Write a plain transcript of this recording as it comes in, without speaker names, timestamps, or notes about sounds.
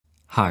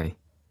Hi,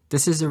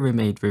 this is a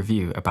remade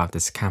review about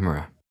this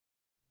camera.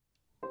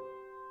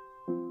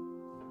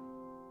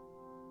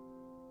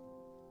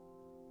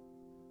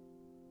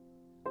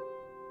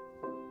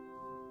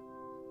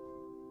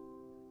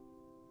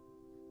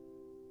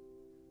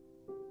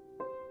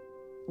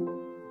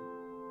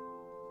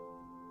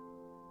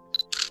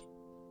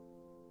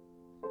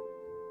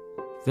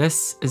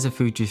 This is a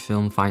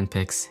Fujifilm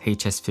Finepix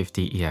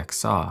HS50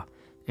 EXR,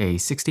 a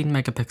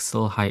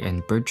 16-megapixel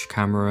high-end bridge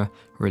camera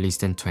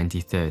released in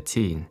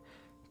 2013.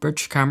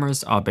 Bridge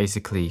cameras are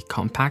basically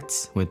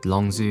compact with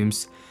long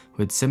zooms,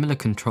 with similar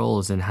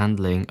controls and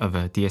handling of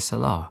a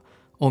DSLR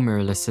or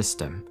mirrorless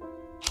system.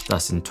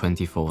 Thus in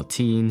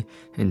 2014,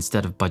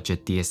 instead of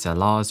budget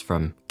DSLRs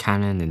from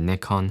Canon and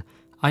Nikon,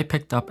 I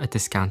picked up a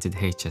discounted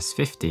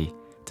HS50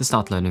 to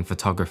start learning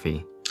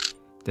photography.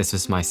 This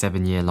was my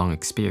 7-year-long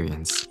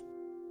experience.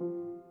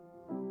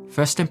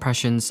 First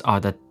impressions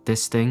are that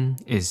this thing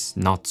is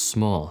not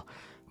small.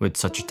 With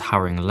such a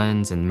towering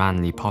lens and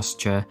manly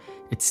posture,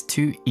 it's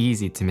too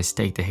easy to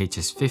mistake the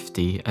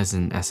HS50 as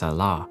an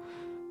SLR.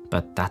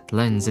 But that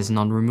lens is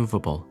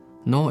non-removable,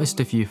 nor is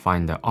the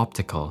viewfinder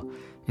optical,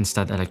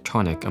 instead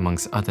electronic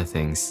amongst other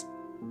things.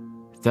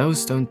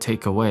 Those don't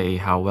take away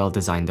how well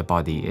designed the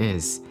body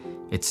is.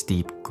 Its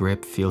deep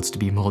grip feels to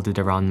be molded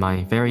around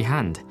my very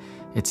hand.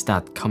 It's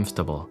that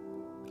comfortable.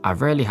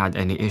 I've rarely had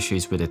any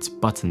issues with its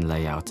button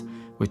layout,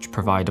 which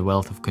provide a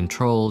wealth of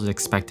controls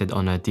expected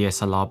on a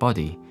DSLR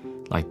body,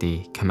 like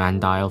the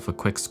command dial for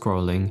quick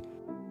scrolling,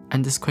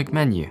 and this quick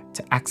menu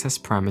to access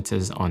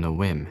parameters on a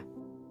whim.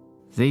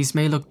 These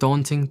may look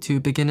daunting to a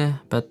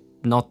beginner, but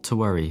not to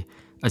worry,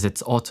 as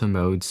its auto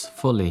modes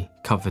fully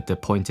covered the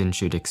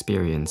point-and-shoot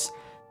experience.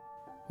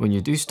 When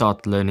you do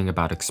start learning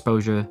about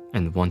exposure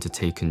and want to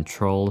take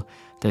control,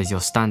 there's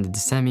your standard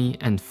semi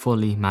and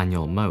fully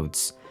manual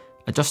modes.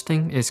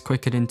 Adjusting is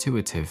quick and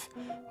intuitive,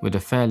 with a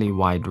fairly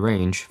wide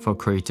range for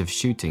creative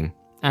shooting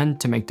and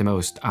to make the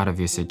most out of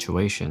your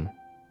situation.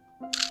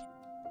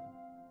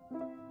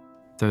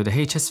 Though the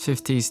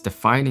HS50's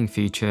defining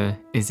feature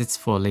is its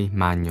fully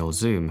manual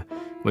zoom,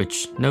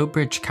 which no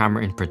bridge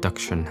camera in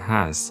production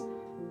has.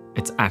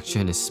 Its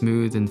action is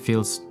smooth and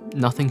feels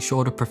nothing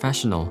short of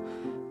professional.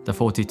 The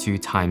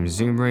 42x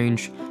zoom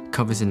range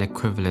covers an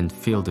equivalent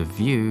field of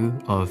view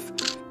of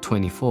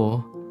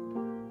 24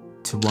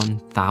 to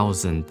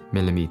 1000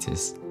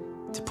 millimeters.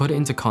 To put it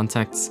into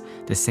context,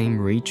 the same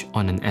reach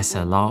on an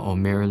SLR or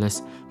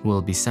mirrorless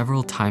will be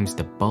several times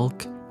the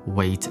bulk,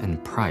 weight,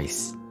 and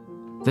price.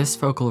 This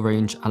focal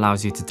range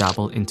allows you to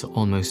dabble into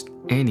almost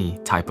any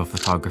type of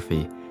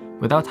photography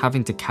without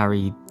having to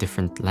carry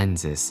different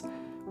lenses.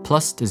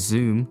 Plus, the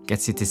zoom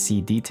gets you to see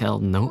detail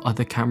no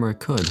other camera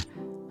could,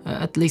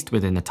 at least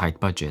within a tight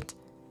budget.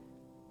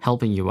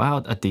 Helping you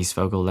out at these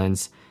focal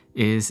lengths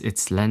is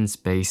its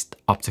lens-based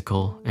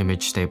optical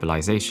image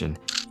stabilization.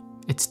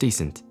 It's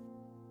decent.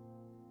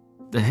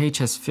 The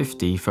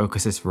HS50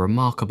 focuses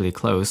remarkably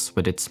close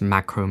with its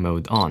macro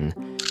mode on,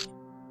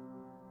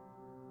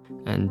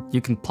 and you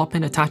can plop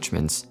in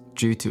attachments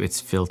due to its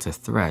filter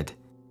thread.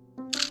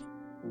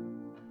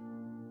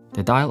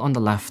 The dial on the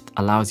left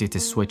allows you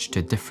to switch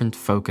to different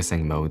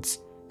focusing modes.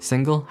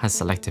 Single has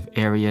selective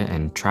area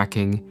and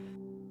tracking,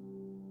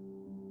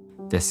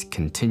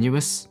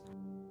 discontinuous,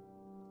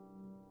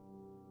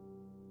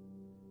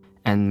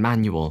 and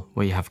manual,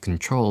 where you have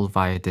control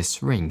via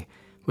this ring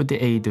with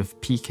the aid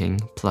of peaking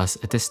plus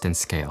a distance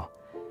scale.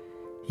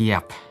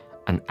 Yep,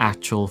 an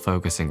actual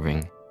focusing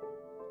ring.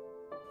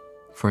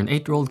 For an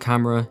 8-year-old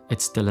camera,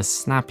 it's still as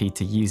snappy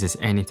to use as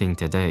anything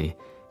today,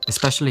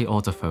 especially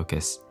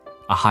autofocus,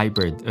 a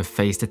hybrid of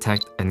phase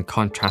detect and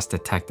contrast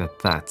detect at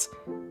that.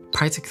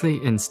 Practically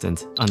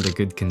instant under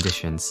good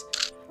conditions.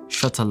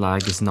 Shutter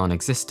lag is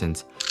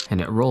non-existent,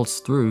 and it rolls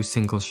through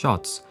single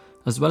shots,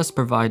 as well as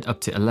provide up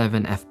to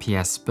 11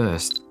 FPS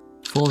burst,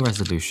 full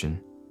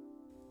resolution.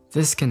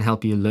 This can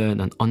help you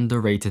learn an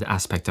underrated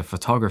aspect of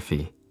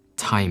photography: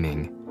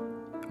 timing.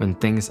 When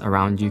things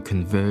around you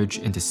converge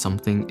into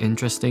something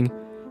interesting,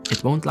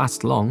 it won't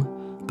last long,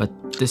 but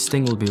this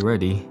thing will be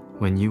ready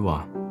when you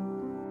are.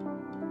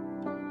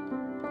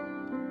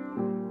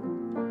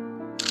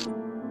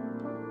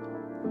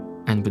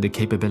 And with the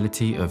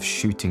capability of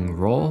shooting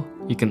RAW,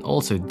 you can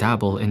also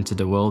dabble into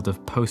the world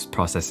of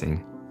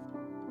post-processing.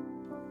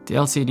 The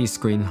LCD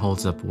screen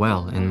holds up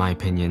well in my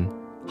opinion,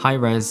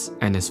 high-res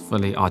and is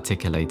fully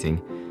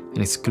articulating,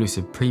 an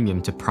exclusive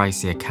premium to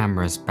pricier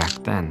cameras back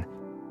then.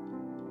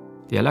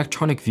 The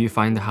electronic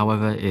viewfinder,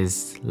 however,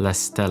 is less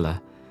stellar.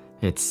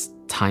 It's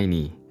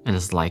tiny and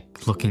is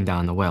like looking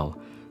down a well,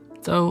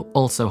 though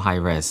also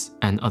high-res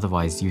and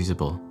otherwise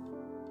usable.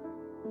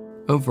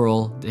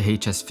 Overall, the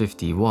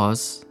HS50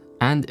 was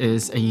and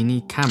is a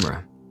unique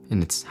camera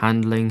in its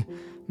handling,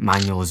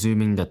 manual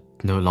zooming that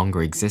no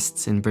longer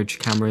exists in bridge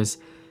cameras,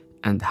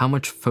 and how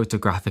much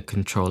photographic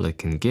control it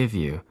can give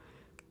you.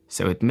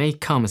 So it may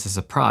come as a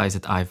surprise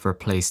that I've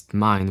replaced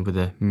mine with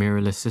a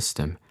mirrorless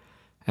system.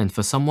 And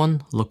for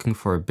someone looking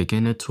for a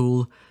beginner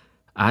tool,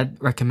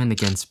 I'd recommend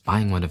against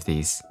buying one of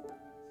these.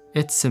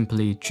 It's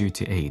simply due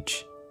to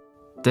age.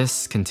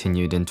 This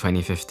continued in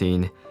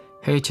 2015.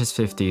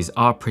 HS50s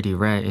are pretty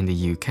rare in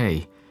the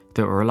UK,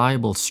 though a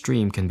reliable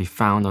stream can be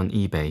found on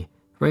eBay,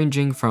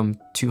 ranging from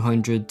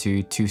 £200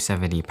 to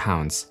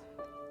 £270.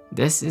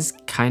 This is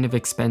kind of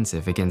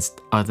expensive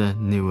against other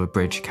newer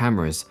bridge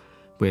cameras,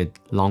 with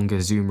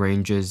longer zoom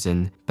ranges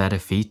and better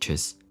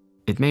features.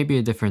 It may be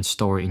a different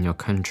story in your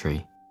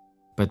country.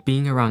 But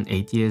being around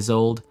 8 years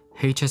old,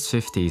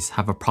 HS50s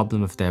have a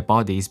problem of their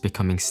bodies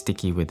becoming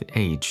sticky with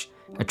age,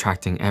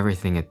 attracting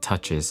everything it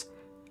touches.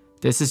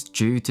 This is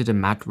due to the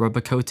matte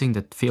rubber coating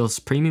that feels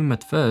premium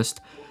at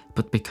first,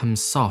 but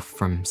becomes soft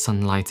from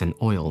sunlight and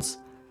oils.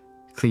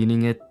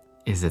 Cleaning it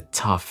is a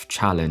tough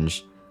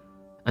challenge.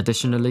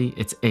 Additionally,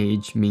 its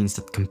age means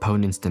that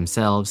components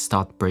themselves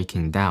start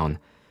breaking down.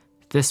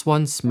 This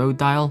one's mode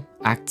dial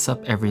acts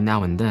up every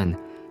now and then,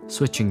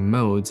 switching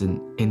modes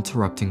and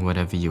interrupting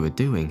whatever you are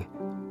doing.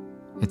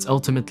 It's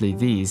ultimately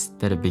these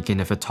that a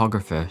beginner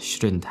photographer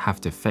shouldn't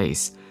have to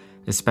face,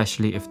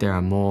 especially if there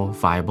are more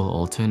viable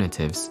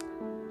alternatives.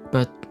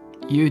 But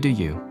you do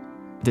you.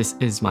 This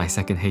is my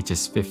second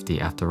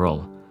HS50 after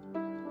all.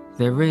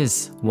 There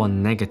is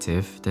one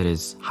negative that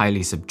is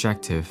highly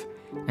subjective,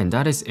 and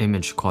that is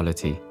image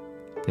quality.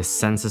 The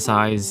sensor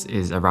size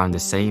is around the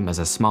same as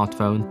a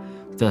smartphone,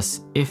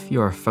 thus if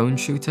you're a phone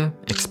shooter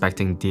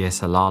expecting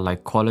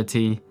DSLR-like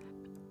quality,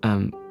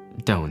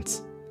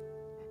 don't.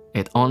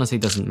 It honestly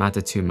doesn't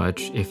matter too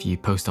much if you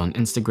post on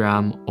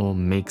Instagram or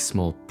make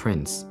small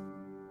prints.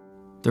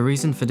 The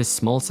reason for this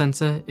small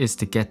sensor is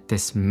to get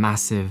this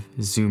massive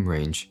zoom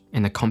range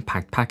in a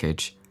compact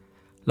package.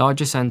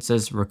 Larger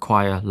sensors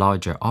require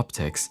larger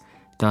optics,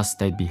 thus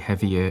they'd be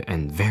heavier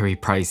and very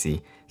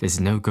pricey. There's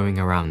no going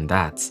around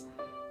that.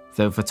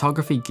 Though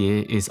photography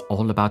gear is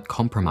all about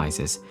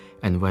compromises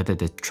and whether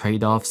the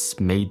trade-offs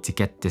made to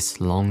get this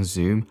long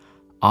zoom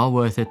are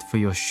worth it for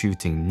your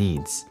shooting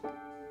needs.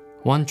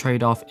 One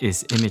trade-off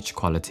is image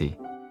quality.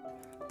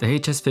 The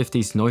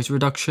HS50's noise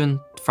reduction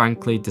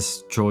frankly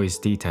destroys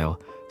detail,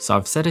 so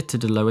I've set it to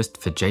the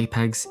lowest for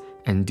JPEGs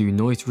and do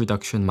noise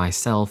reduction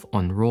myself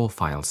on RAW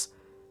files.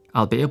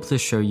 I'll be able to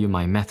show you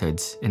my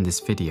methods in this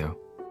video.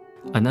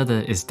 Another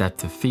is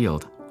depth of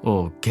field,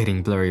 or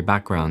getting blurry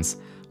backgrounds,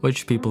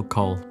 which people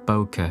call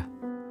bokeh.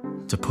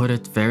 To put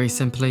it very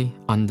simply,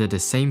 under the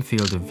same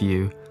field of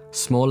view,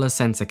 smaller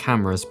sensor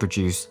cameras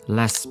produce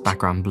less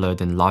background blur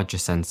than larger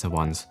sensor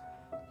ones.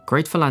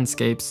 Great for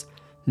landscapes,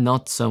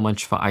 not so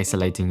much for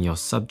isolating your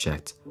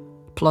subject.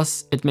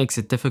 Plus, it makes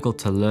it difficult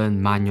to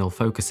learn manual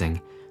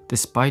focusing,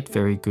 despite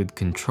very good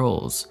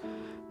controls,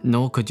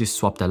 nor could you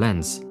swap the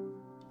lens.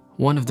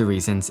 One of the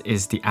reasons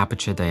is the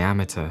aperture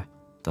diameter.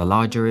 The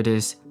larger it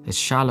is, the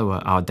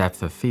shallower our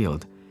depth of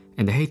field,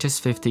 and the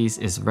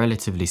HS50s is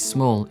relatively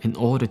small in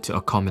order to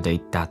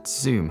accommodate that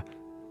zoom.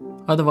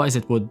 Otherwise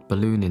it would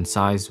balloon in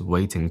size,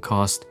 weight and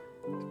cost.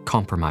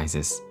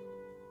 Compromises.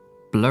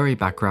 Blurry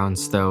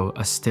backgrounds though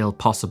are still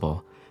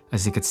possible,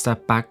 as you could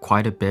step back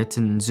quite a bit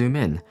and zoom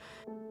in,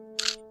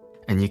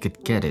 and you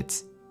could get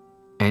it.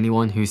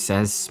 Anyone who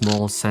says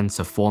small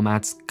sensor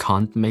formats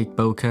can't make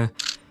bokeh,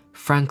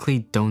 frankly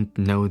don't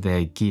know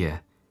their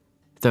gear.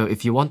 Though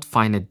if you want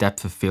finer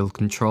depth of field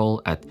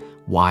control at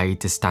wide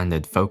to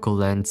standard focal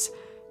lengths,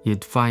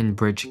 you'd find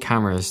bridge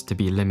cameras to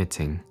be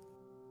limiting.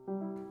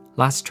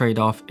 Last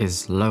trade-off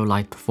is low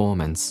light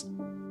performance.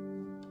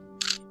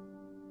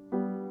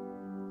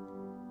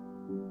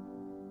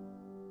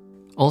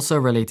 Also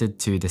related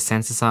to the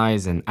sensor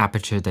size and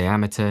aperture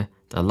diameter,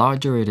 the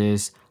larger it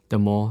is, the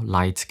more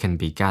light can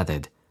be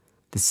gathered.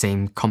 The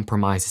same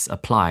compromises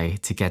apply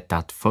to get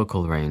that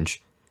focal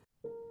range.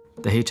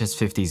 The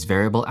HS50's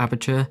variable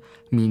aperture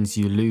means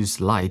you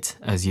lose light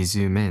as you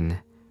zoom in.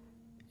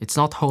 It's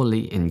not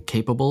wholly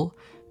incapable,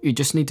 you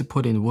just need to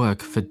put in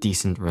work for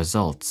decent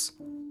results.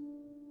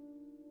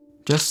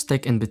 Just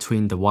stick in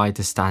between the wide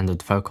to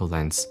standard focal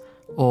lengths,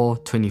 or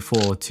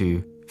 24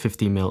 to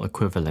 50mm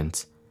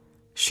equivalent.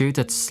 Shoot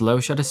at slow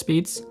shutter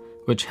speeds,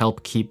 which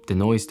help keep the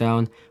noise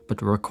down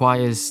but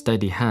requires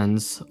steady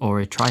hands or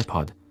a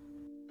tripod.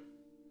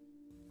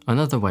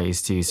 Another way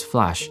is to use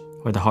flash,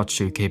 where the hot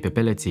shoe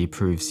capability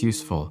proves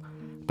useful,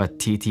 but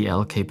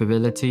TTL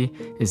capability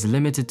is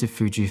limited to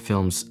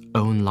Fujifilm's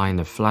own line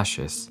of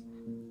flashes.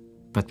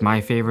 But my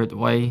favorite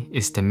way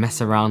is to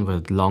mess around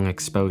with long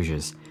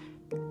exposures.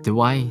 Do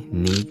I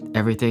need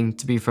everything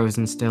to be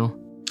frozen still?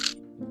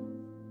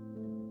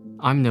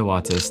 I'm no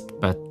artist,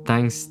 but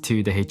thanks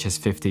to the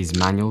HS50's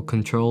manual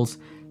controls,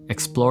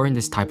 exploring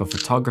this type of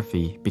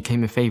photography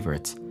became a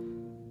favorite.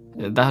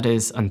 That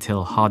is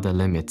until harder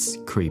limits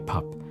creep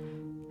up.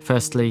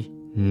 Firstly,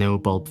 no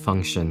bulb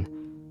function.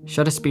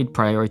 Shutter speed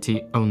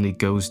priority only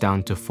goes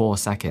down to 4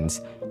 seconds,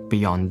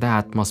 beyond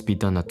that must be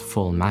done at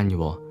full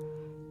manual.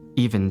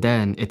 Even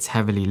then, it's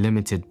heavily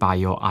limited by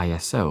your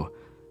ISO.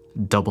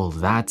 Double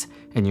that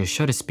and your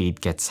shutter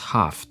speed gets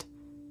halved.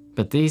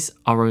 But these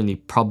are only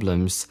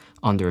problems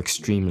under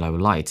extreme low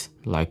light,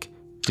 like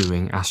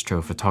doing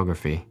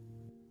astrophotography.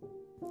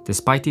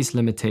 Despite these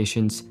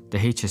limitations, the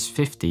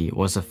HS50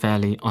 was a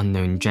fairly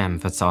unknown gem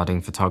for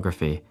starting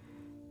photography.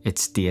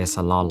 Its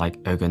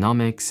DSLR-like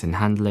ergonomics and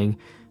handling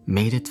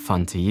made it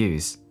fun to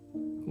use.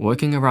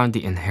 Working around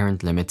the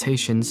inherent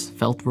limitations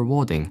felt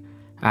rewarding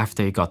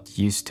after you got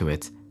used to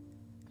it.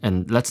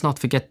 And let's not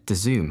forget the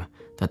zoom,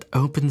 that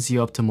opens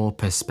you up to more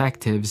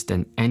perspectives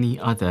than any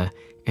other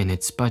in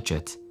its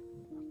budget.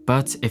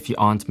 But if you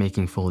aren't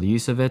making full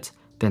use of it,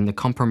 then the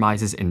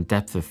compromises in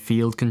depth of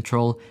field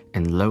control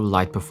and low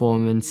light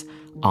performance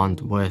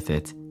aren't worth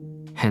it.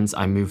 Hence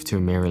I moved to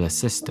a mirrorless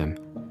system.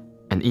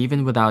 And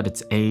even without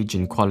its age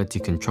and quality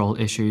control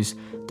issues,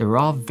 there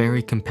are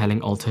very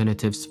compelling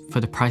alternatives for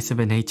the price of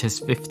an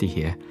HS50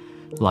 here,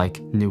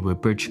 like newer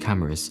bridge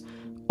cameras,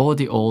 or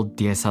the old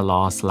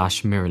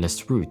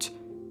DSLR/mirrorless route,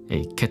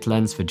 a kit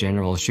lens for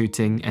general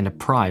shooting and a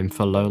prime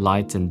for low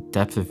light and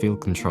depth of field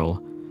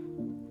control.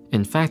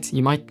 In fact,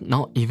 you might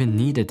not even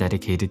need a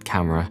dedicated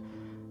camera.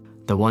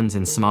 The ones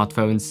in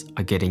smartphones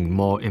are getting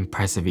more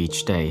impressive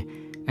each day,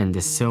 and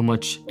there's so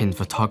much in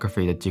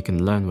photography that you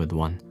can learn with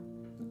one.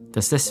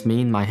 Does this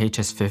mean my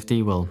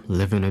HS50 will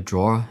live in a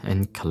drawer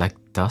and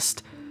collect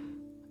dust?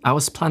 I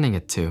was planning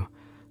it to,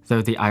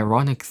 though the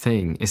ironic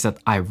thing is that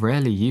I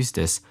rarely use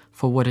this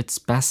for what it's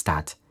best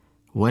at,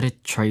 what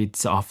it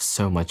trades off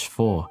so much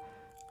for.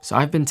 So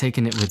I've been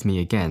taking it with me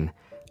again,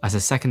 as a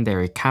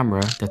secondary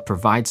camera that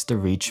provides the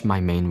reach my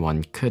main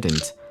one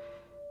couldn't.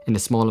 In the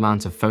small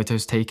amount of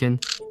photos taken,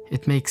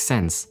 it makes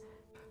sense.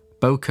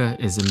 Bokeh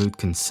is a mood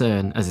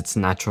concern as it's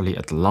naturally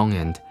at the long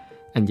end,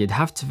 and you'd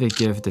have to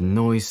forgive the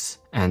noise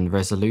and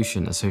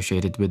resolution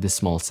associated with the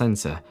small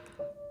sensor.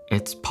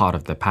 It's part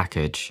of the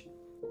package.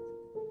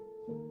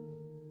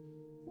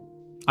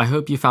 I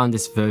hope you found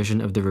this version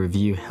of the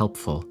review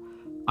helpful.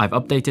 I've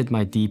updated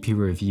my DP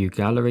review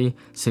gallery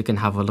so you can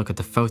have a look at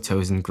the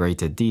photos in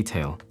greater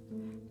detail.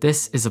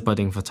 This is a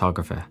budding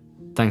photographer.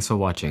 Thanks for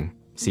watching.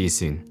 See you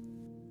soon.